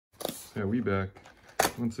Yeah, we back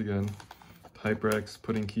once again. HyperX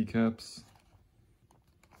putting keycaps.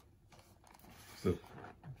 So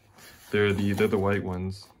they're the white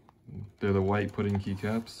ones. They're the white pudding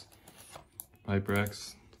keycaps.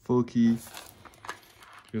 HyperX full key.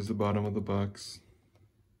 Here's the bottom of the box.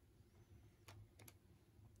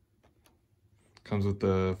 Comes with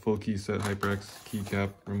the full key set HyperX keycap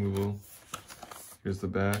removal. Here's the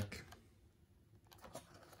back.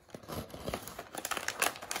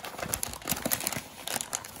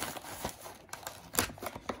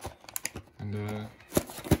 And yeah.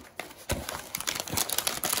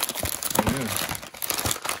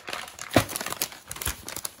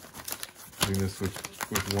 Doing this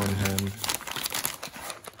with one hand.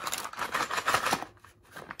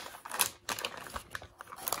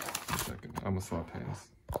 I'm gonna swap hands.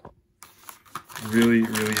 Really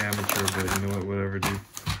amateur, but you know what, whatever, dude.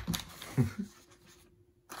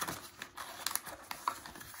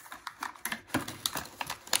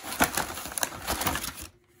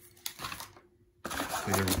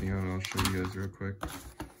 Take everything out and I'll show you guys real quick.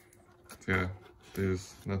 So yeah,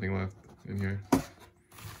 there's nothing left in here.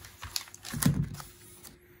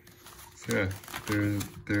 So yeah,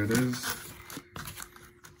 there it is.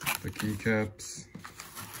 The keycaps.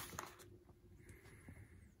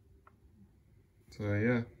 So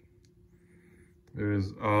yeah,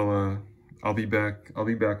 there's I'll be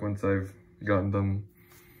back once I've gotten them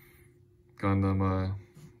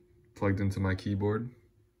plugged into my keyboard.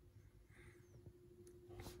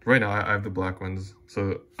 Right now I have the black ones,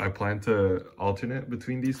 so I plan to alternate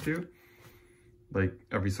between these two, like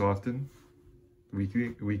every so often,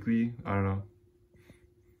 weekly. I don't know,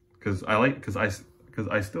 because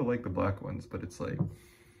I still like the black ones, but it's like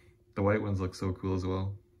the white ones look so cool as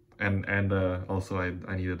well. And also I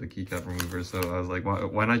needed a keycap remover, so I was like,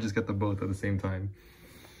 why not just get them both at the same time?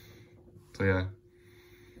 So yeah,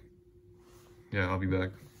 I'll be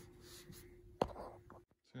back. So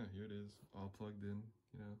yeah, here it is, all plugged in.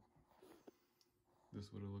 You know, this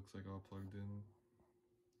is what it looks like all plugged in.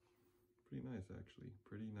 Pretty nice, actually.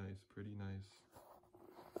 Pretty nice.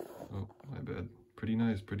 Oh, my bad. Pretty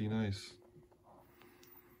nice.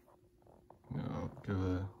 Now I'll give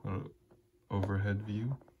a overhead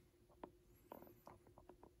view.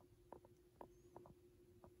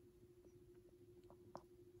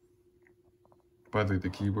 By the way, the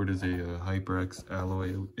keyboard is a HyperX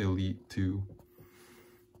Alloy Elite 2.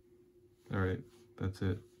 Alright, that's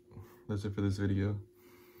it. That's it for this video.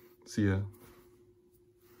 See ya.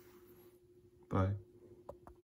 Bye.